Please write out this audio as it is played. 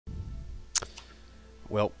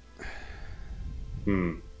Well,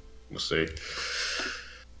 we'll see.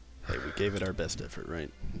 hey, we gave it our best effort,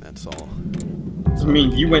 right? That's all. I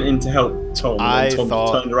mean, you went in to help Tom, and Tom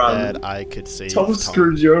thought turned around that and I could save Tom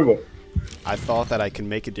screwed you over. I thought that I can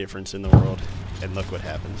make a difference in the world, and look what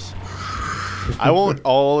happens. I want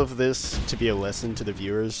all of this to be a lesson to the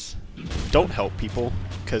viewers. Don't help people,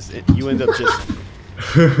 because you end up just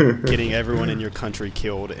getting everyone in your country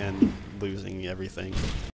killed and losing everything.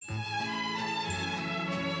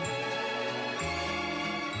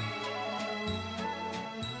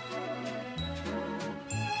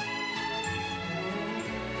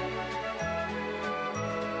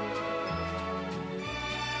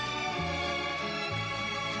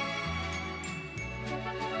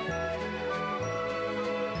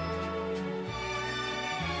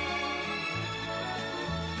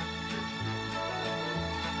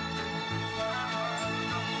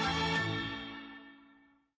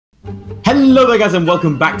 Hello there guys and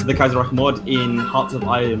welcome back to the Kaiserreich mod in Hearts of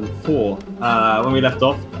Iron 4. When we left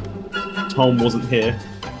off, Tom wasn't here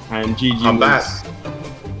and GG I'm was... back.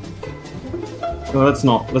 Well, let's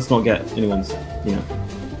not get anyone's, you know.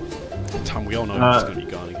 Tom, we all know he's going to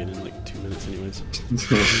be gone again in like 2 minutes anyways.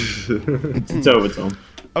 It's over, Tom.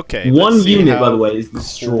 Okay, one unit, by the way, is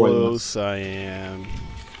destroying us. Close I am.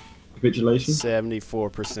 Capitulation?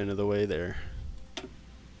 74% of the way there.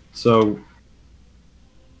 So...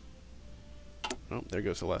 Oh, there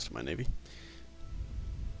goes the last of my navy.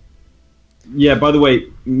 Yeah, by the way,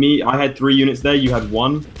 I had 3 units there, you had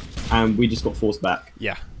 1, and we just got forced back.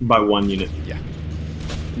 Yeah. By 1 unit. Yeah.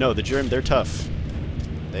 No, the Germ, they're tough.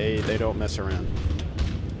 They don't mess around.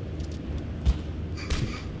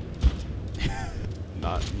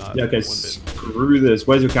 not Yeah, okay, one bit. screw this.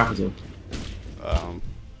 Where's your capital?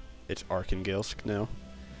 It's Arkhangelsk now.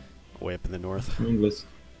 Way up in the north. English.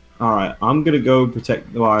 Alright, I'm gonna go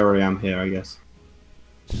protect... Well, I already am here, I guess.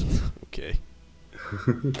 Okay.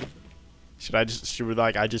 Should I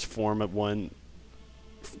just form up one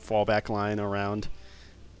fallback line around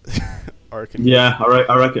Arkhangelsk? Yeah, I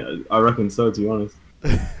reckon so, to be honest.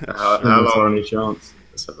 How long? Any chance?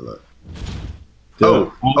 Let's have a look.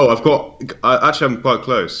 Actually, I'm quite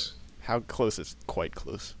close. How close is quite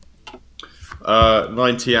close?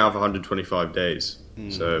 90 out of 125 days.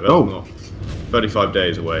 So that's not 35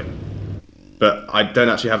 days away. But I don't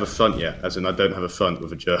actually have a front yet, as in I don't have a front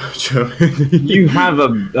with a German. You have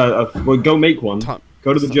well, go make one.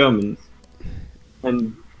 Go to the Germans.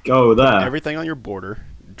 And go there. Everything on your border.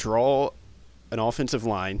 Draw an offensive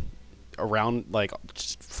line around, like,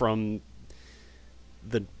 just from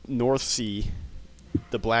the North Sea,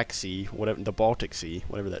 the Black Sea, whatever, the Baltic Sea,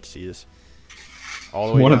 whatever that sea is.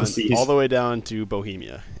 All the way down to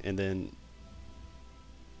Bohemia, and then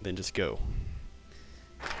just go.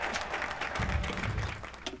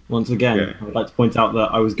 Once again, I'd like to point out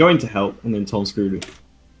that I was going to help, and then Tom screwed me.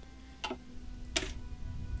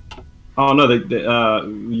 Oh no,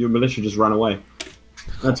 your militia just ran away.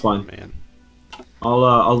 That's fine. Man,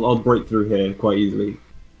 I'll break through here quite easily.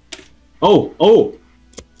 Oh!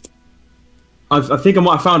 I think I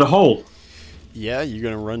might have found a hole. Yeah, you're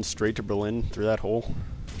gonna run straight to Berlin through that hole?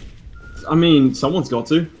 I mean, someone's got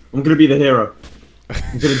to. I'm gonna be the hero.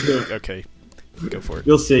 I'm gonna do it. Okay, go for it.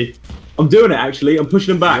 You'll see. I'm doing it, actually. I'm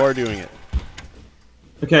pushing him back. You are doing it.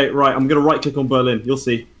 Okay, right. I'm gonna right-click on Berlin. You'll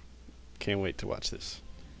see. Can't wait to watch this.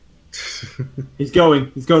 He's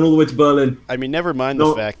going. He's going all the way to Berlin. I mean, never mind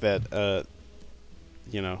the fact that,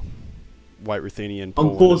 you know, White Ruthenian,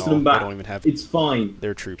 Poland, I'm forcing and all, them back. they don't even have It's fine.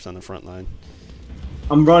 their troops on the front line.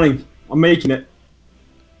 I'm running. I'm making it.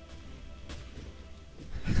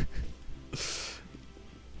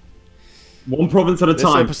 One province at a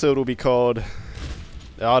time. This episode will be called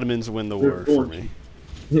 "The Ottomans Win the War" for me.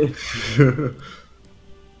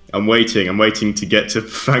 I'm waiting to get to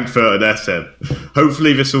Frankfurt and Essen.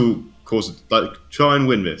 Hopefully this will cause, like, try and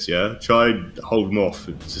win this, yeah? Try and hold them off.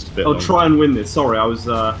 It's just a bit I'll longer. try and win this. Sorry, I'm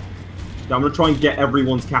gonna try and get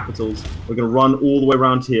everyone's capitals. We're gonna run all the way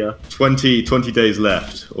around here. 20 days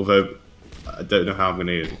left, although I don't know how I'm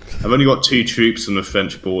gonna do it. I've only got 2 troops on the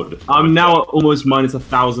French border. I'm now at almost minus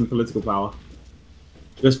 1,000 political power.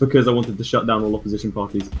 Just because I wanted to shut down all opposition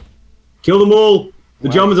parties. Kill them all! The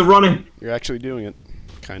Germans are running! You're actually doing it,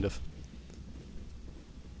 kind of.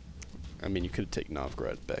 I mean, you could take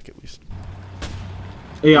Novgorod back at least.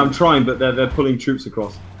 Yeah, I'm trying, but they're pulling troops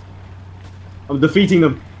across. I'm defeating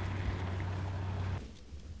them.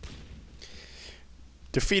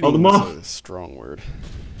 Defeating them is off. a strong word.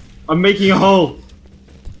 I'm making a hole.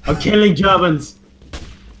 I'm killing Germans.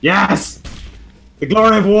 Yes! The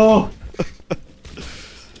glory of war!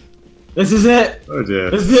 This is it! Oh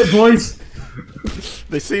dear. This is it, boys!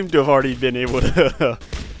 They seem to have already been able to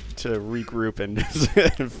to regroup and,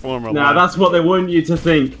 and form a Nah, line. that's what they want you to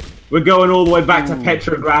think. We're going all the way back to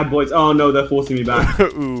Petrograd, boys. Oh no, they're forcing me back.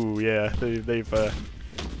 Ooh, yeah, they've Alright,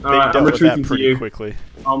 dealt I'm with that retreating to pretty you. quickly.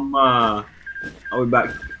 I'll be back.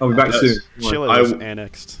 I'll be back soon. Chile I- is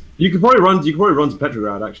annexed. You could probably run. You could probably run to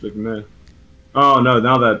Petrograd actually from there. Oh no!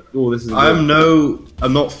 Now that this is.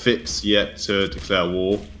 I'm not fixed yet to declare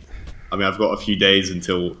war. I mean, I've got a few days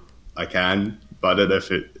until I can, but I don't know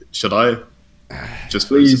if it should I. Just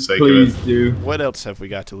for the Please, sake please of it. do. What else have we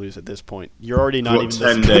got to lose at this point? You're already not What, even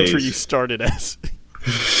 10 this country days? you started as.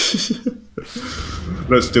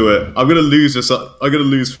 Let's do it. I'm gonna lose this. I'm gonna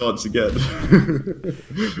lose France again.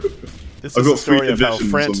 This I've is the got three story of how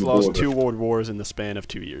divisions France on the lost border. 2 world wars in the span of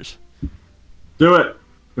 2 years. Do it.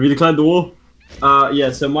 Have you declared the war?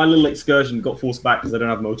 Yeah. So my little excursion got forced back because I don't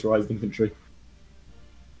have motorized infantry.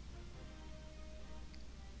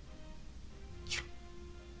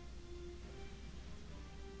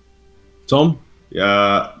 Tom,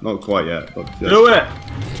 Yeah, not quite yet. But do it.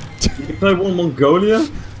 You declared war on Mongolia?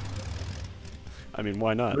 I mean,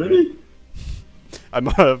 why not? right? Really? I'm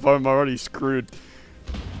already screwed.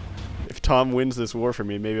 If Tom wins this war for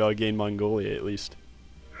me, maybe I'll gain Mongolia at least.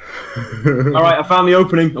 All right, I found the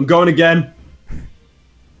opening. I'm going again.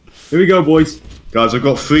 Here we go, boys. Guys, I've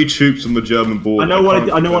got 3 troops on the German border. I know what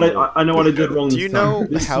can't I know what remember. I know what I did wrong. Do you this time. know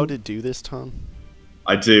This how is- to do this, Tom?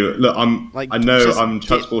 I do. Look, I know just I'm get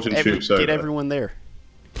transporting troops over. Get everyone there.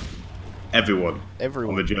 Everyone on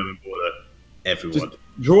Everyone. the German border. Everyone. Just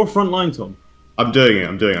draw a front line, Tom. I'm doing it.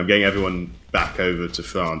 I'm getting everyone back over to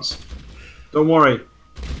France. Don't worry,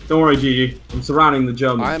 Gigi. I'm surrounding the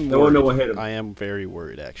Germans. I'm They won't know worried. what hit them. I am very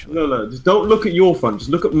worried, actually. No, just don't look at your front. Just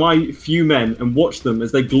look at my few men and watch them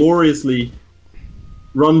as they gloriously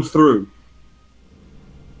run through.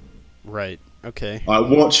 Right. Okay.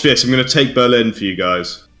 Alright, watch this. I'm going to take Berlin for you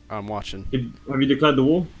guys. I'm watching. Have you declared the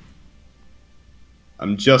war?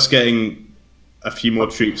 I'm just getting a few more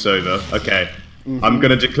troops over. Okay. I'm going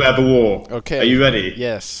to declare the war. Okay. Are you ready?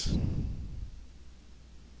 Yes.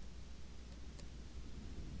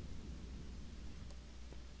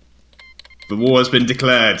 The war has been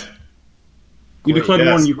declared. You Great, declared war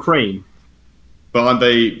yes. on Ukraine. But aren't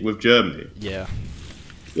they with Germany? Yeah.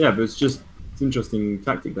 Yeah, but it's an interesting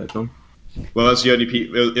tactic there, Tom. Well, that's the only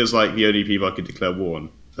people. It was like the only people I could declare war on.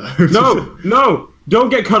 No, don't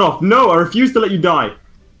get cut off. No, I refuse to let you die.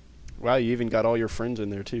 Wow, you even got all your friends in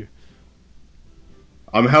there too.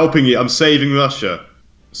 I'm helping you. I'm saving Russia.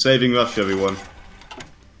 Saving Russia, everyone.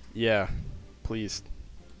 Yeah. Please.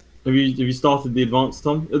 Have you started the advance,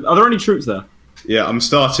 Tom? Are there any troops there? Yeah, I'm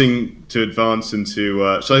starting to advance into.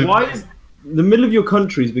 Why is the middle of your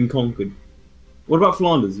country has been conquered? What about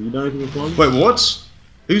Flanders? Have you done anything with Flanders? Wait, what?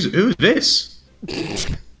 Who's this?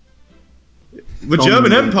 The Tom,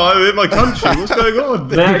 German Empire in my country. What's going on?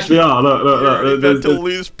 They actually are. Look. You're about there's- to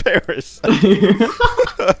lose Paris.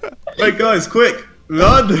 Wait, guys, quick!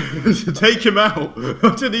 Run! Take him out!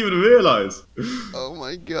 I didn't even realise. Oh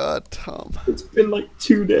my God, Tom. It's been like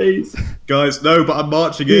 2 days. Guys, no, but I'm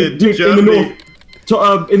marching in. Dude, in the Germany.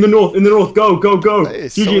 north. In the north. Go. Hey,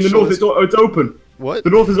 Gigi, in the north, it's open. What? The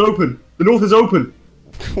north is open. The north is open.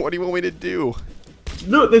 What do you want me to do?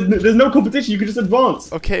 Look, there's no competition. You can just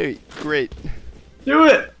advance. Okay, great. Do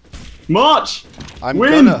it. March. I'm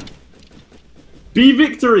Win. gonna Be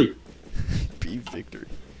victory. be victory.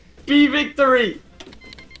 Be victory.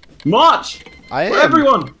 March. I am. For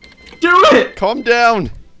everyone. Do it. Calm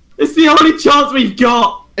down. It's the only chance we've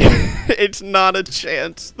got. It's not a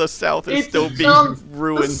chance. The South is It's still a being chance. The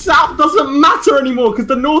ruined. south doesn't matter anymore because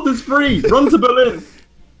the north is free. Run to Berlin.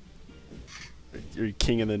 You're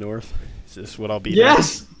king of the North. Is this what I'll be? now?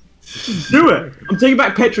 Yes. Do it. I'm taking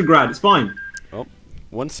back Petrograd. It's fine. Oh,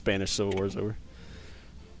 one Spanish Civil War is over.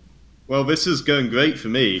 Well, this is going great for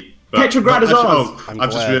me. Petrograd is ours. Oh, I'm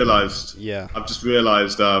I've just glad. realised. Yeah. I've just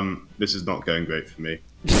realised. This is not going great for me.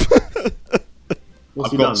 What's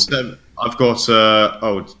I've he got done? seven. I've got.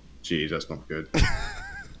 Oh, geez, that's not good.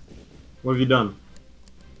 What have you done?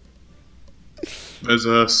 There's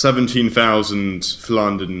 17,000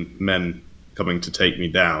 Flandern men coming to take me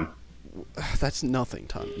down. That's nothing,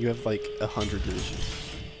 Tom. You have like 100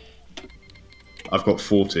 divisions. I've got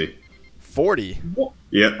 40. 40 What?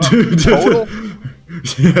 Yeah. total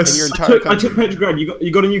Yes. in your I entire took country. Petrograd.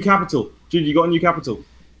 You got a new capital. Dude, you got a new capital.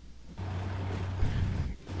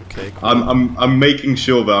 Okay, cool. I'm making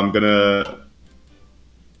sure that I'm gonna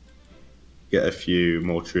get a few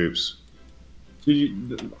more troops.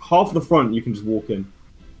 Dude, half of the front you can just walk in.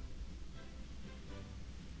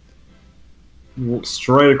 Walk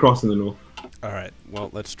straight across in the north. All right. Well,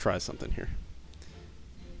 let's try something here.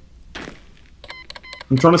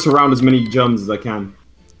 I'm trying to surround as many Germans as I can.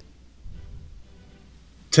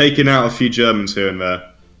 Taking out a few Germans here and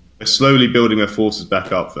there. They're slowly building their forces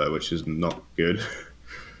back up, though, which is not good.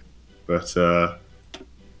 But,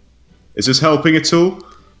 is this helping at all?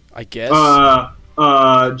 I guess.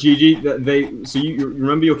 GG, so you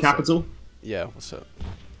remember your capital? Yeah, what's up?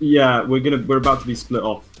 Yeah, we're about to be split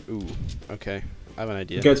off. Ooh, okay. I have an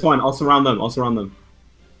idea. Okay, it's fine. I'll surround them.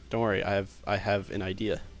 Don't worry, I have an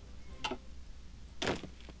idea.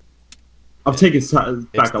 I've taken It's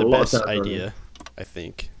back a the lot best of territory. idea, I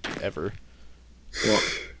think, ever.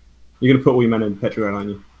 What? You're gonna put all your men in Petrograd, aren't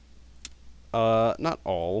you? Not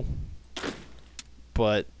all,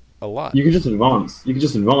 but a lot. You can just advance.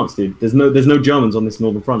 Dude. There's no Germans on this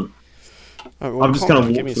northern front. Alright, well, I've just hold kind on,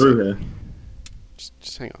 of give me walked a through sec. here.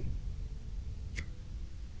 Just hang on.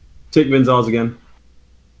 Take Vinzars again.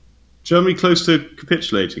 Germany close to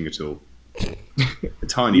capitulating at all? A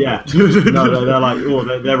tiny Yeah. bit. No, they're like,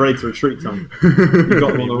 they're ready to retreat, Tom. You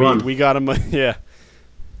got them on the run. We got him. Yeah.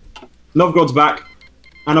 Novgorod's back,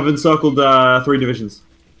 and I've encircled 3 divisions.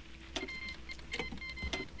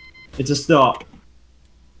 It's a start.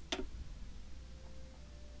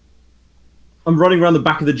 I'm running around the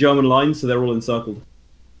back of the German line, so they're all encircled.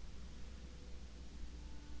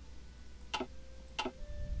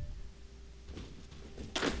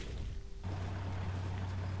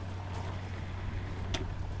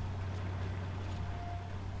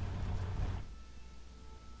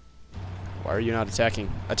 Why are you not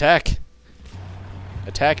attacking? Attack!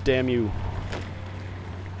 Attack, damn you.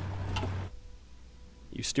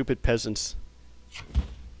 You stupid peasants.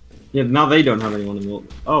 Yeah, now they don't have anyone in the...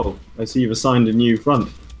 Oh, I see you've assigned a new front.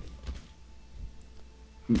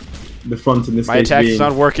 The front in this My case attack being... is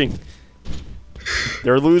not working.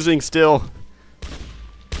 They're losing still.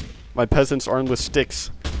 My peasants armed with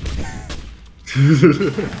sticks.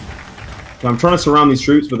 I'm trying to surround these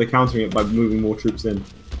troops, but they're countering it by moving more troops in.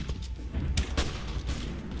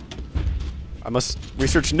 I must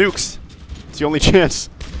research nukes. It's the only chance.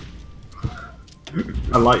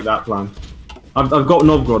 I like that plan. I've got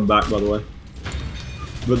Novgorod back, by the way.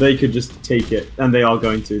 But they could just take it, and they are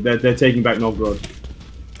going to. They're taking back Novgorod.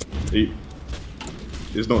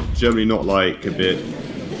 Is not Germany not like a bit?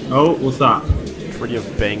 Oh, what's that? Treaty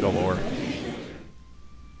of Bangalore.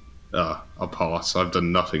 I'll pass. I've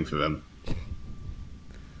done nothing for them.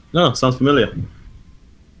 No, sounds familiar.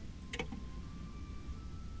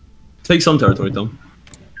 Take some territory, Tom.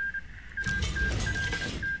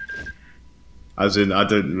 As in, I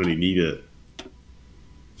don't really need it.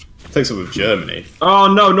 Take some of Germany.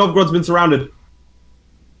 Oh no, Novgorod's been surrounded.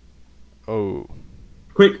 Oh,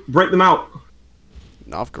 Quick, break them out.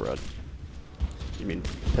 Novgorod. You mean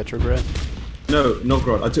Petrograd? No,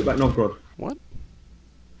 Novgorod. I took back Novgorod. What?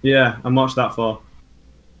 Yeah, I marched that far.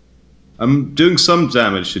 I'm doing some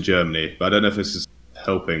damage to Germany, but I don't know if this is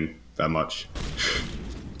helping that much.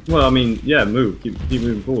 Well, I mean, yeah, move. Keep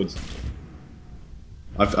moving forwards.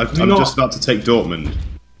 I'm just about to take Dortmund.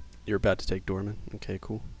 You're about to take Dortmund. Okay,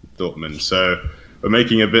 cool. Dortmund, so we're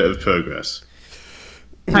making a bit of progress.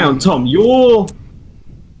 Hang on, Tom. You're...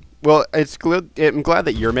 Well, I'm glad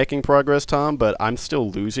that you're making progress, Tom, but I'm still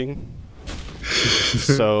losing.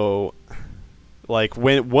 So, like,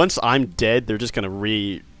 once I'm dead, they're just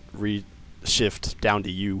gonna shift down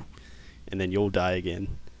to you, and then you'll die again.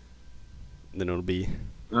 And then it'll be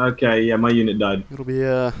Okay, yeah, my unit died.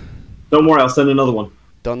 Don't Don't worry, I'll send another one.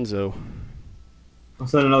 Dunzo. I'll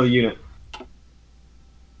send another unit.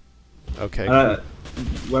 Okay.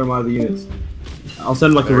 Where are my other units? I'll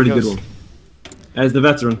send like There a really it good goes. one. As the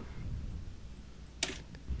veteran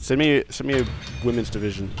Send me a women's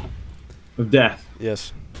division. of death.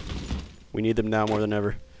 Yes. We need them now more than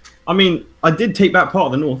ever. I mean, I did take back part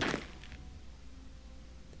of the north.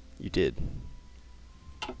 You did.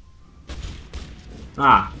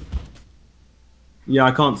 Ah. Yeah,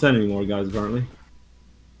 I can't send any more guys apparently.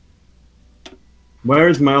 Where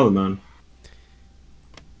is my other man?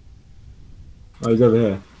 Oh, he's over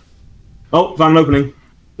here. Oh, found an opening.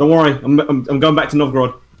 Don't worry, I'm going back to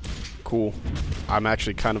Novgorod. Cool. I'm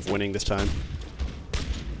actually kind of winning this time.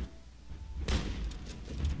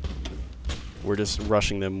 We're just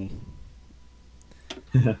rushing them.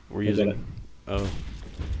 We're I get it. using... Oh.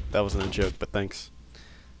 That wasn't a joke, but thanks.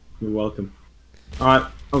 You're welcome. Alright,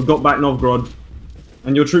 I've got back Novgorod.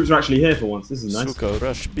 And your troops are actually here for once. This is nice. Suko,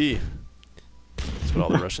 rush B. That's what all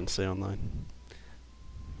the Russians say online.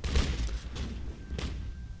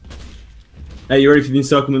 Hey, you ready for the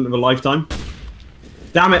encirclement of a lifetime?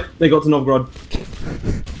 Damn it! They got to Novgorod.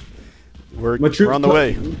 We're My troops on the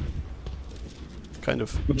way. Kind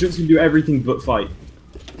of. My troops can do everything but fight.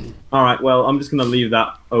 All right. Well, I'm just gonna leave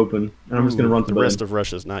that open, and I'm just gonna run to the Berlin. rest of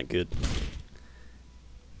Russia's not good.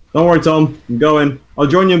 Don't worry, Tom. I'm going. I'll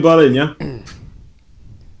join you in Berlin. Yeah.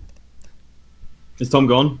 Is Tom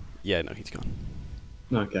gone? Yeah, no, he's gone.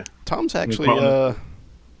 Okay. Tom's actually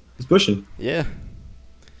He's pushing. yeah.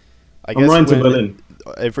 I I'm guess running to when Berlin.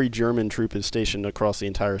 every German troop is stationed across the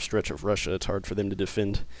entire stretch of Russia, it's hard for them to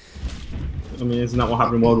defend. I mean, isn't that what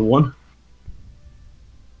happened in World War One?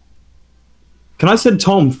 Can I send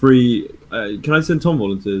Tom free? Can I send Tom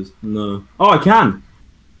volunteers? No. Oh, I can.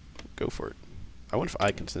 Go for it. I wonder if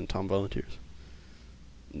I can send Tom volunteers.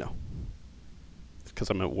 No. It's because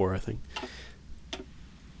I'm at war, I think.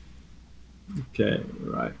 Okay,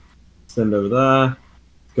 right. Send over there.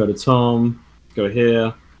 Go to Tom. Go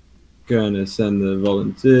here. Gonna send the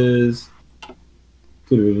volunteers.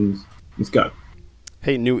 2 divisions. Let's go.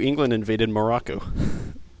 Hey, New England invaded Morocco.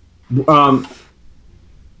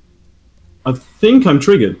 I think I'm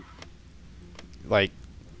triggered. Like,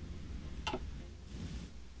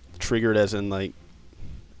 triggered as in like,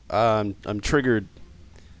 I'm triggered.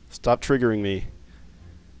 Stop triggering me.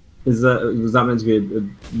 Was that meant to be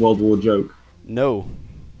a World War joke? No.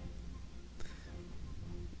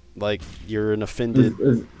 Like, you're an offended.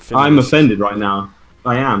 I'm offended right now.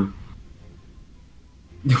 I am.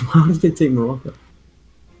 Why did they take Morocco?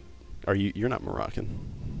 Are you? You're not Moroccan.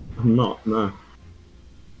 I'm not. No.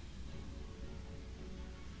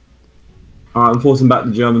 Alright, I'm forcing back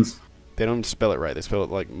the Germans. They don't spell it right. They spell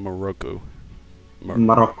it like Morocco.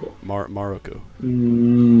 Morocco. Morocco.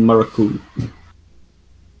 Morocco.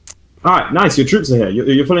 Alright, nice. Your troops are here.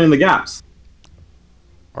 You're filling in the gaps.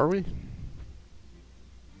 Are we?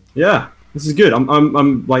 Yeah, this is good.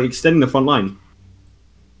 I'm like extending the front line.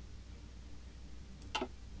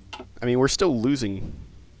 I mean, we're still losing.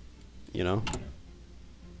 You know.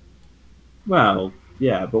 Well,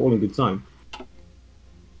 yeah, but all in good time.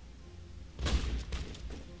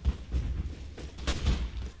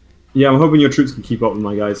 Yeah, I'm hoping your troops can keep up with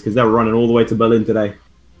my guys because they're running all the way to Berlin today.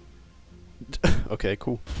 Okay,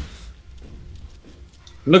 cool.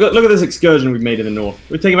 Look at this excursion we've made in the north.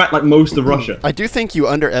 We're taking back like most of Russia. I do think you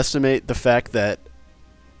underestimate the fact that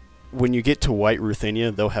when you get to White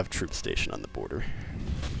Ruthenia, they'll have troops stationed on the border.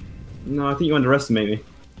 No, I think you underestimate me.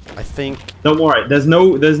 I think. Don't worry. There's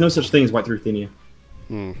no such thing as White Ruthenia.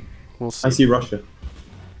 We'll see. I see Russia.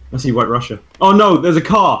 I see White Russia. Oh no, there's a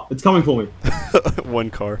car. It's coming for me. One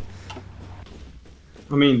car.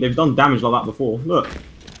 I mean, they've done damage like that before. Look,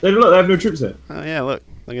 they have no troops here. Oh yeah, look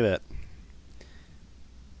at that.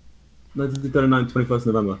 1939, 21st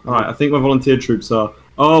November. All right, I think my volunteer troops are.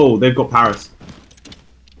 Oh, they've got Paris.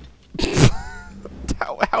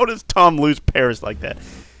 How does Tom lose Paris like that?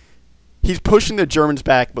 He's pushing the Germans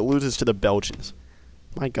back, but loses to the Belgians.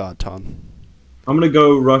 My God, Tom. I'm gonna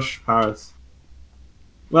go rush Paris.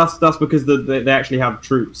 Well, that's because they actually have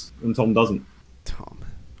troops, and Tom doesn't. Tom,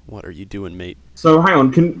 what are you doing, mate? So hang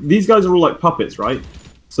on, these guys are all like puppets, right?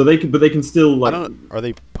 So they can still like. Are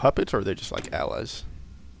they puppets or are they just like allies?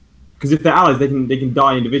 Because if they're allies, they can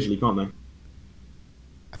die individually, can't they?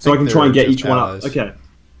 So I can try and get each one out. Okay.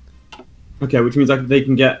 Okay, which means they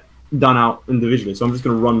can get done out individually. So I'm just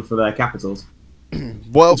gonna run for their capitals.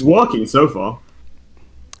 Well, it's working so far.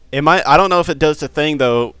 I don't know if it does the thing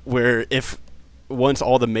though, where if once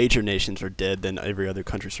all the major nations are dead, then every other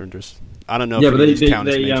country surrenders. I don't know. Yeah, if but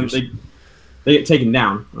they get taken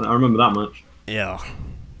down. I remember that much. Yeah.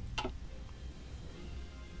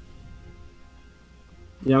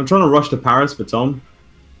 Yeah, I'm trying to rush to Paris for Tom.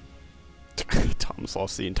 Tom's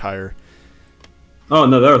lost the entire. Oh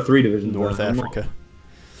no, there are 3 divisions. North Africa.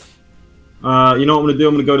 You know what I'm gonna do?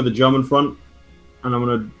 I'm gonna go to the German front, and I'm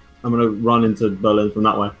gonna run into Berlin from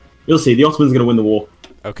that way. You'll see, the Ottomans are gonna win the war.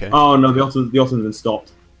 Okay. Oh no, the Ottomans have been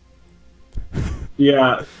stopped.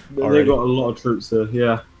 Yeah, they've got a lot of troops here.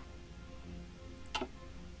 Yeah.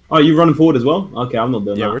 Oh, you running forward as well? Okay, I'm not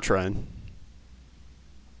doing that. Yeah, we're trying.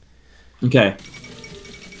 Okay.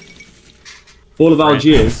 Fall of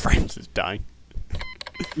Algiers. France is dying.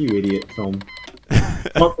 You idiot, Tom.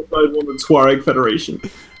 Not the third one, the Tuareg Federation.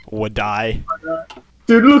 Would die.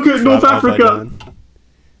 Dude, look at North Africa.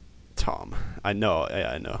 Tom, I know.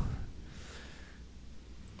 I know.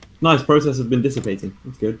 Nice, process has been dissipating.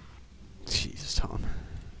 That's good. Jesus, Tom.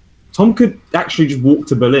 Tom could actually just walk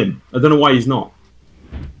to Berlin. I don't know why he's not.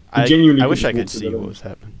 I genuinely wish I could see what was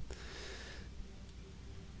happening.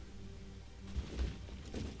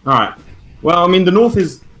 Alright. Well, I mean, the north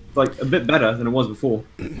is like a bit better than it was before.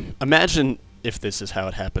 Imagine if this is how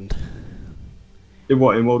it happened. In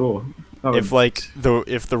what? In World War? If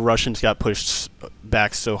if the Russians got pushed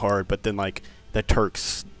back so hard, but then like the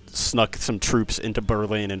Turks snuck some troops into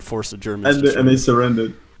Berlin and forced the Germans and they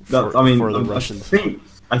surrendered. I mean, for the Russians.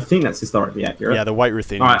 I think that's historically accurate. Yeah, the White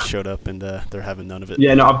Ruthenians showed up and they're having none of it.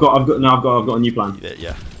 Yeah, no, I've got a new plan.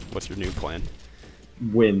 Yeah. What's your new plan?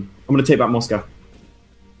 Win. I'm gonna take back Moscow.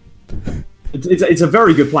 It's a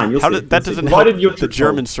very good plan. You'll see. That doesn't help the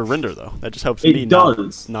Germans surrender though. That just helps me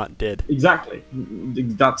not dead. Exactly.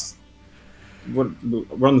 That's we're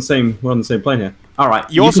on the same plane here. All right.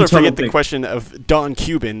 You also forget the question of Don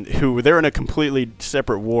Cuban, who they're in a completely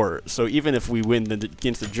separate war. So even if we win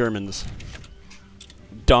against the Germans,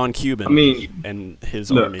 Don Cuban and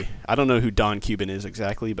his army. I don't know who Don Cuban is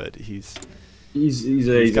exactly, but he's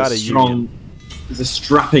a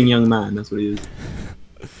strapping young man. That's what he is.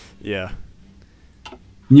 Yeah.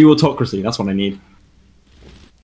 New autocracy. That's what I need.